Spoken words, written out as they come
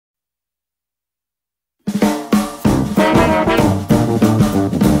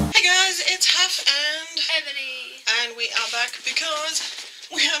Hey guys, it's Huff and Ebony. And we are back because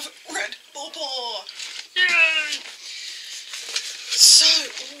we have red Pawpaw. Yay! So,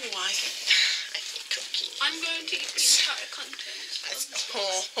 I think cookie. I'm going to eat the entire contents of the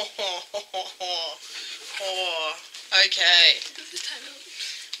box. Okay. This is time out.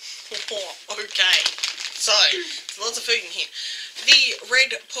 Okay. So, there's lots of food in here. The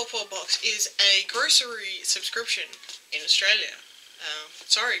red Pawpaw box is a grocery subscription in Australia.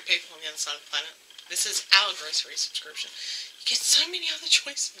 Sorry, people on the other side of the planet. This is our grocery subscription. You get so many other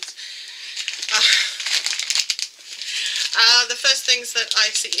choices. The first things that I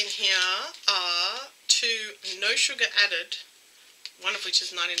see in here are 2 no sugar added, one of which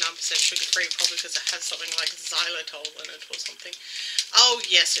is 99% sugar free, probably because it has something like xylitol in it or something. Oh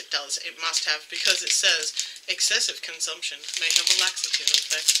yes, it does. It must have, because it says excessive consumption may have a laxative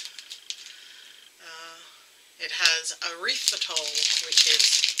effect. It has erythritol, which is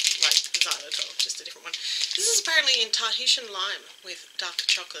like xylitol, just a different one. This is apparently in Tahitian lime with dark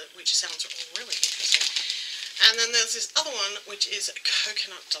chocolate, which sounds really interesting. And then there's this other one, which is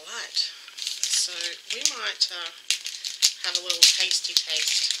coconut delight. So we might have a little tasty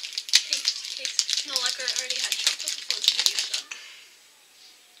taste. Taste. No, like I already had chocolate before the video's done.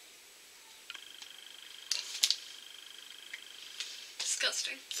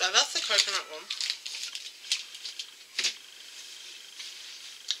 Disgusting. So that's the coconut one.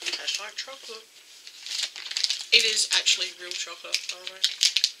 Tastes like chocolate. It is actually real chocolate, by the way.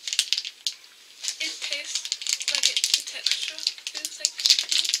 It tastes like the texture is like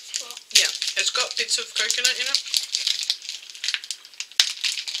coconut. Well, yeah, it's got bits of coconut in it.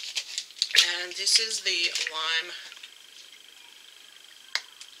 And this is the lime.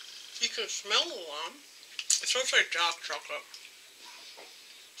 You can smell the lime. It's also dark chocolate.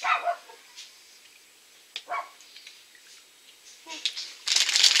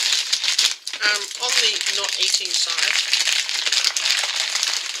 On the not eating side,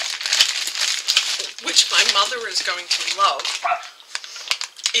 which my mother is going to love,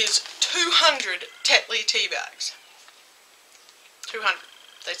 is 200 Tetley tea bags. 200.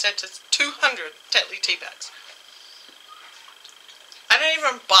 They sent us 200 Tetley tea bags. I don't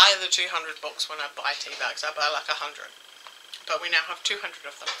even buy the 200 books when I buy tea bags. I buy like 100. But we now have 200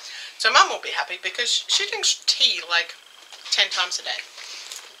 of them. So Mum will be happy because she drinks tea like 10 times a day.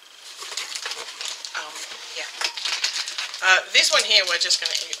 This one here we're just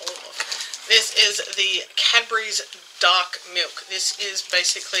going to eat all of. This is the Cadbury's Dark Milk. This is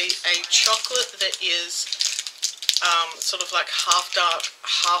basically a chocolate that is sort of like half dark,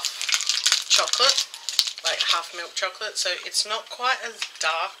 half chocolate, like half milk chocolate. So it's not quite as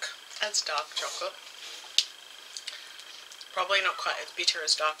dark chocolate. Probably not quite as bitter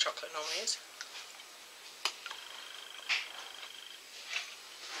as dark chocolate normally is.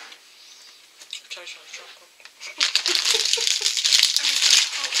 Tastes like chocolate.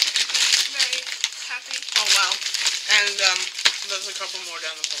 very happy. Oh wow. And there's a couple more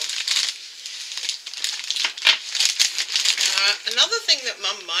down the bottom. Another thing that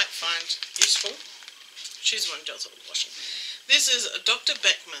Mum might find useful, she's the one who does all the washing. This is Dr.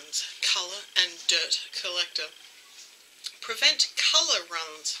 Beckman's Colour and Dirt Collector. Prevent colour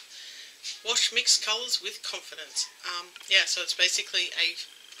runs. Wash mixed colours with confidence. Yeah, so it's basically a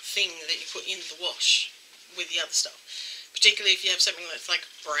thing that you put in the wash with the other stuff. Particularly if you have something that's like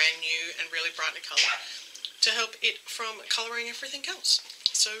brand new and really bright in colour, to help it from colouring everything else.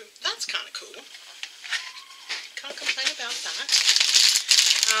 So that's kind of cool. Can't complain about that.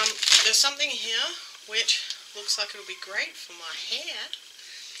 There's something here which looks like it'll be great for my hair.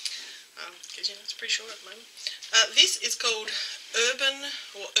 Because you know it's pretty short at the moment. This is called Urbane,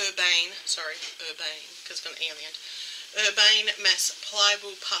 because it's got an E on the end. Urbane Mass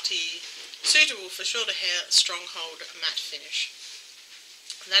Pliable Putty, suitable for shorter hair, stronghold matte finish.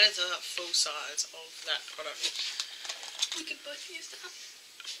 And that is a full size of that product. We could both use that.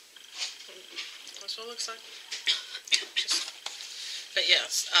 That's what it looks like. But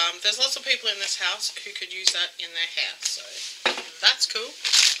yes, there's lots of people in this house who could use that in their hair, so that's cool.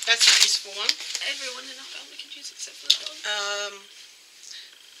 That's a useful one. Everyone in our family could use it except for the dog.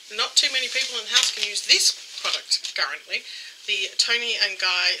 Not too many people in the house can use this product currently. The Tony and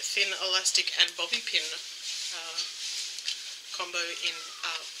Guy Thin Elastic and Bobby Pin combo in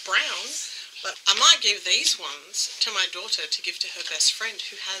brown. But I might give these ones to my daughter to give to her best friend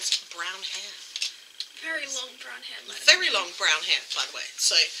who has brown hair. Very long brown hair. Very long brown hair, by the way.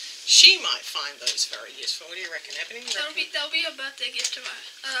 So she might find those very useful. What do you reckon, Ebony? That'll be a birthday gift to my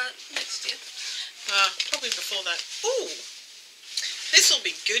next year. Probably before that. Ooh, this will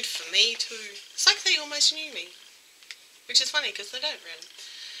be good for me too. It's like they almost knew me. which is funny because they don't really.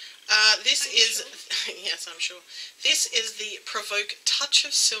 This is, yes, I'm sure. This is the Provoke Touch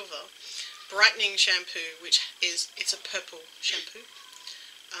of Silver brightening shampoo, it's a purple shampoo,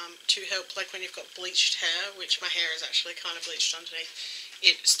 to help, like when you've got bleached hair, which my hair is actually kind of bleached underneath,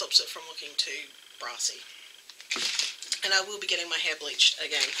 it stops it from looking too brassy. And I will be getting my hair bleached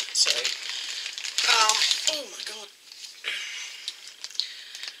again, so, oh my god.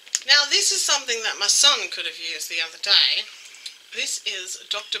 Now this is something that my son could have used the other day. This is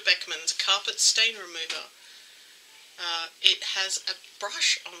Dr. Beckman's Carpet Stain Remover. It has a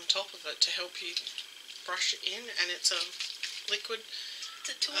brush on top of it to help you brush it in, and it's a liquid. It's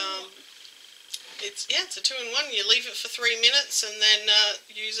a two-in-one. It's a two-in-one. You leave it for 3 minutes and then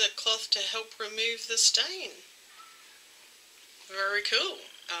use a cloth to help remove the stain. Very cool.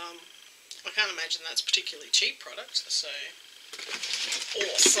 I can't imagine that's a particularly cheap product, so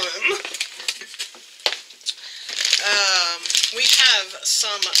awesome. We have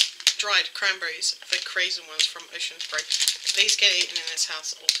some dried cranberries, the crazy ones from Ocean Spray. These get eaten in this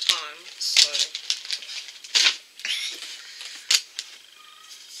house all the time, so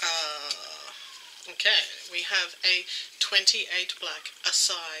okay, we have a 28 black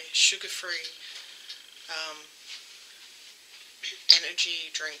acai sugar-free energy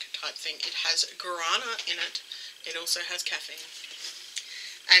drink type thing. It has guarana in it. It also has caffeine.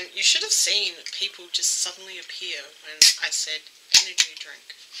 And you should have seen people just suddenly appear when I said energy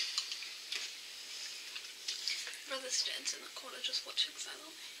drink. Brother stands in the corner just watching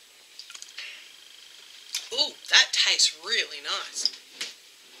silent. Ooh, that tastes really nice.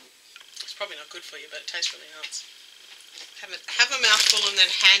 It's probably not good for you, but it tastes really nice. Have a mouthful and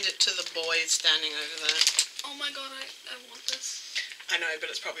then hand it to the boy standing over there. Oh my god, I want this. I know, but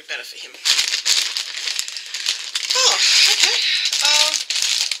it's probably better for him. Oh, okay.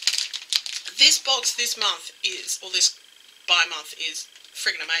 This box this month is, or this bi-month is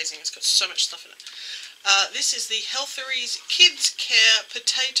friggin' amazing. It's got so much stuff in it. This is the Healtheries Kids Care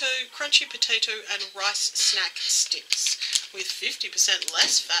Crunchy Potato and Rice Snack Sticks with 50%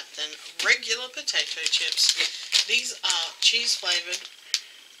 less fat than regular potato chips. These are cheese flavoured,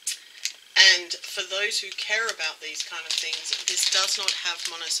 and for those who care about these kind of things, this does not have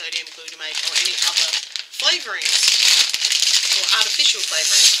monosodium glutamate or any other flavourings, or artificial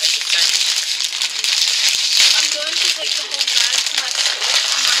flavourings, I should say. I'm going to take the whole bag to my school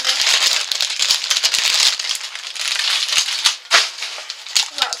on Monday.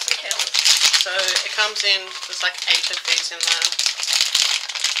 Wow, so careless. So it comes in, there's like 8 of these in there.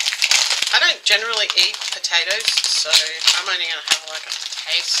 I don't generally eat potatoes, so I'm only going to have like a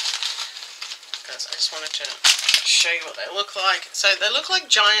taste, because I just wanted to show you what they look like. So they look like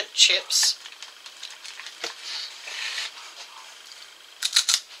giant chips.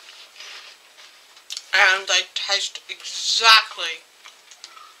 And they taste exactly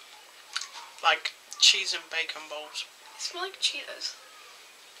like cheese and bacon balls. They smell like Cheetos.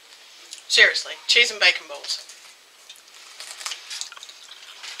 Seriously, cheese and bacon balls.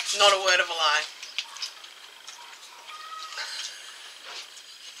 Not a word of a lie.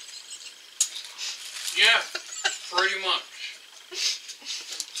 Yeah, pretty much.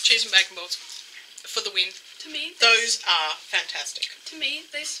 Cheese and bacon balls for the win. To me, Those are fantastic. To me,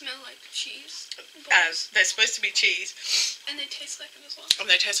 they smell like cheese balls. As they're supposed to be cheese. And they taste like it as well. And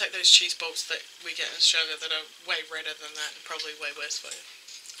they taste like those cheese balls that we get in Australia that are way redder than that and probably way worse for you.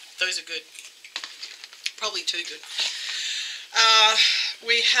 Those are good. Probably too good.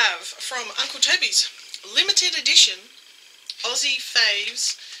 We have from Uncle Toby's limited edition Aussie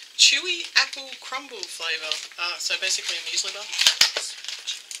Faves Chewy Apple Crumble flavour. So basically a muesli bar.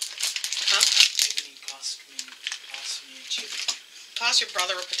 Huh? Maybe pass me a chip. Pass your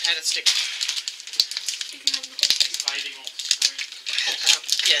brother a potato stick. You can have the whole thing. Fading off the screen.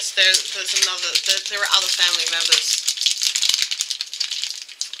 Yes, there's another. There are other family members.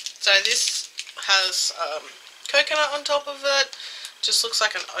 So this has coconut on top of it. Just looks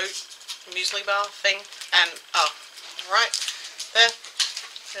like an oat muesli bar thing. And right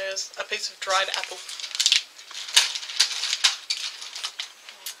there's a piece of dried apple.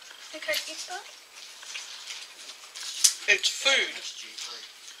 Okay, eat that. It's food.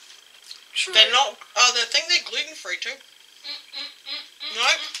 True. They're not. Oh, they think they're gluten free too.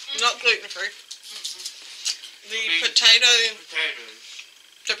 No, not gluten free. The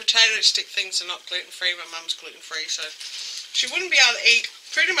potato stick things are not gluten free. My mum's gluten free, so she wouldn't be able to eat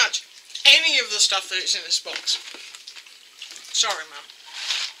pretty much any of the stuff that's in this box. Sorry, Mum.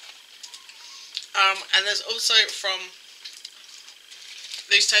 And there's also from.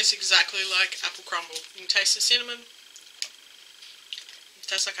 These taste exactly like apple crumble. You can taste the cinnamon. You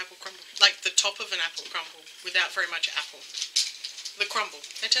tastes like apple crumble. Like the top of an apple crumble without very much apple. The crumble.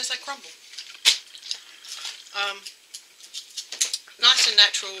 They taste like crumble. Nice and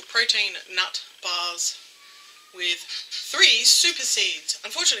natural protein nut bars with 3 super seeds.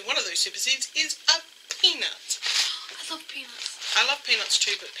 Unfortunately, one of those super seeds is a peanut. I love peanuts. I love peanuts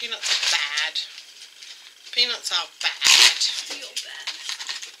too, but peanuts are bad. Peanuts are bad. You're bad.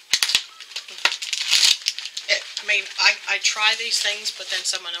 I mean, I try these things, but then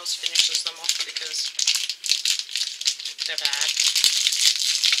someone else finishes them off because they're bad.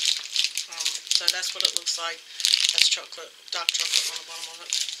 So that's what it looks like. That's chocolate, dark chocolate on the bottom of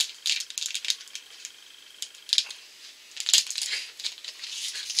it.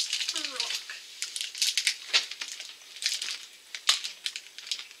 Rock.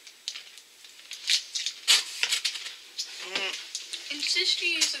 Insist you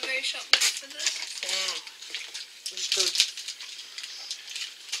use a very sharp knife for this. It's good.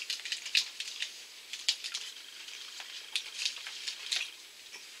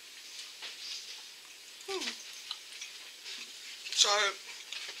 So,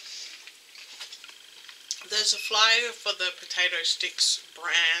 there's a flyer for the Potato Sticks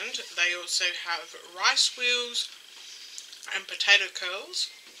brand. They also have rice wheels and potato curls.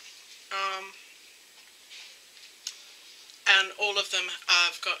 And all of them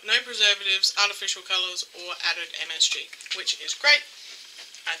have got no preservatives, artificial colours or added MSG, which is great.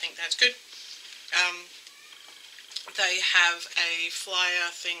 I think that's good. They have a flyer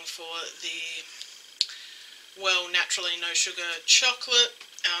thing for the naturally no sugar chocolate,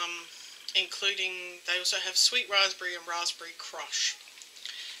 including, they also have sweet raspberry and raspberry crush.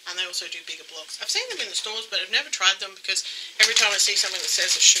 And they also do bigger blocks. I've seen them in the stores, but I've never tried them because every time I see something that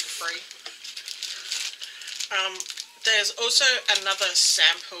says it's sugar-free. There's also another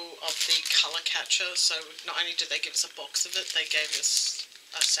sample of the colour catcher, so not only did they give us a box of it, they gave us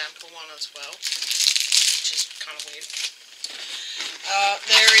a sample one as well, which is kind of weird.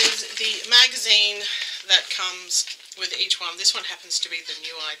 There is the magazine that comes with each one. This one happens to be the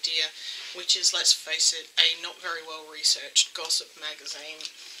New Idea, which is, let's face it, a not very well researched gossip magazine.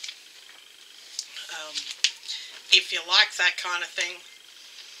 If you like that kind of thing.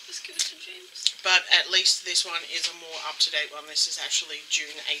 Let's give it to James. But at least this one is a more up-to-date one. This is actually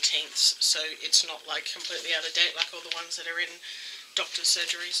June 18th, so it's not like completely out of date like all the ones that are in doctor's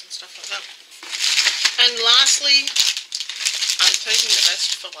surgeries and stuff like that. And lastly, I'm taking the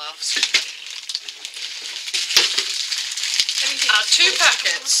best for last. 2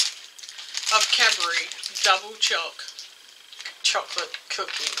 packets of Cadbury double chocolate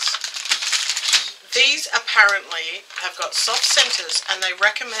cookies. These apparently have got soft centres, and they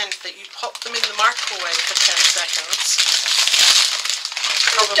recommend that you pop them in the microwave for 10 seconds.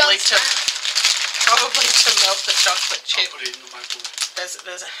 Probably to melt the chocolate chip. I'll put it in the microwave.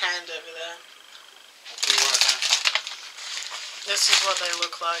 There's a hand over there. I'll do right now. This is what they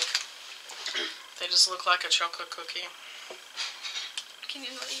look like. They just look like a chocolate cookie. Can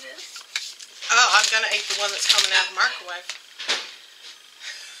you not eat it? Oh, I'm going to eat the one that's coming out of the microwave.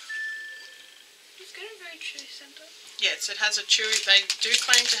 It's got a very chewy centre. Yes, it has a chewy, they do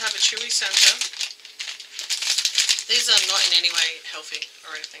claim to have a chewy centre. These are not in any way healthy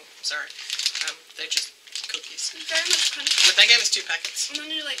or anything, sorry. They're just cookies. It's very much crunchy. But they gave us 2 packets. And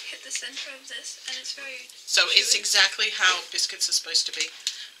then you like hit the centre of this, and it's very So chewy. it's exactly how biscuits are supposed to be.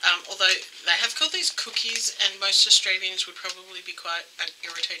 Although they have called these cookies, and most Australians would probably be quite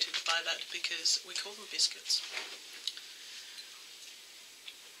irritated by that because we call them biscuits.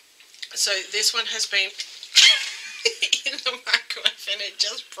 So this one has been in the microwave and it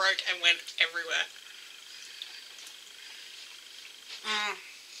just broke and went everywhere.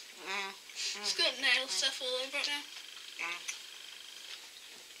 It's got nail stuff all over it now. I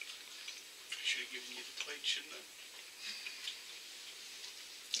should have given you the plate, shouldn't I?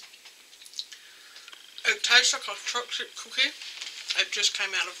 It tastes like a chocolate cookie. It just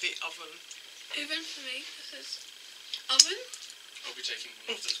came out of the oven. Even for me, this is oven. I'll be taking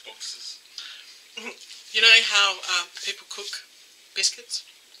one of those boxes. You know how people cook biscuits,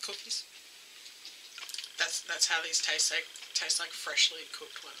 cookies? That's how these taste like freshly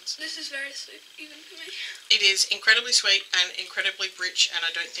cooked ones. This is very sweet, even for me. It is incredibly sweet and incredibly rich, and I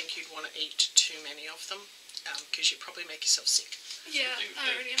don't think you'd want to eat too many of them because you'd probably make yourself sick. Yeah,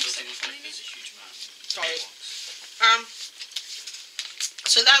 I already am Doesn't sick look of like eating there's it. a huge amount in the Right. box.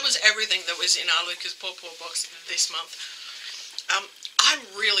 So that was everything that was in our Lucas Pawpaw box this month. I'm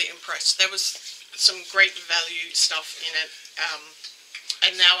really impressed. There was some great value stuff in it,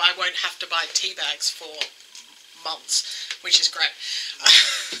 and now I won't have to buy tea bags for months, which is great.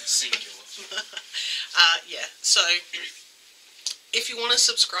 Singular. Yeah, so If you want to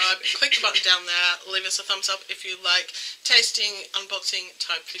subscribe, click the button down there, leave us a thumbs up if you like tasting, unboxing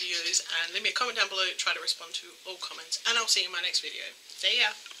type videos, and leave me a comment down below, try to respond to all comments, and I'll see you in my next video. See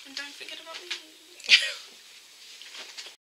ya! And don't forget about me.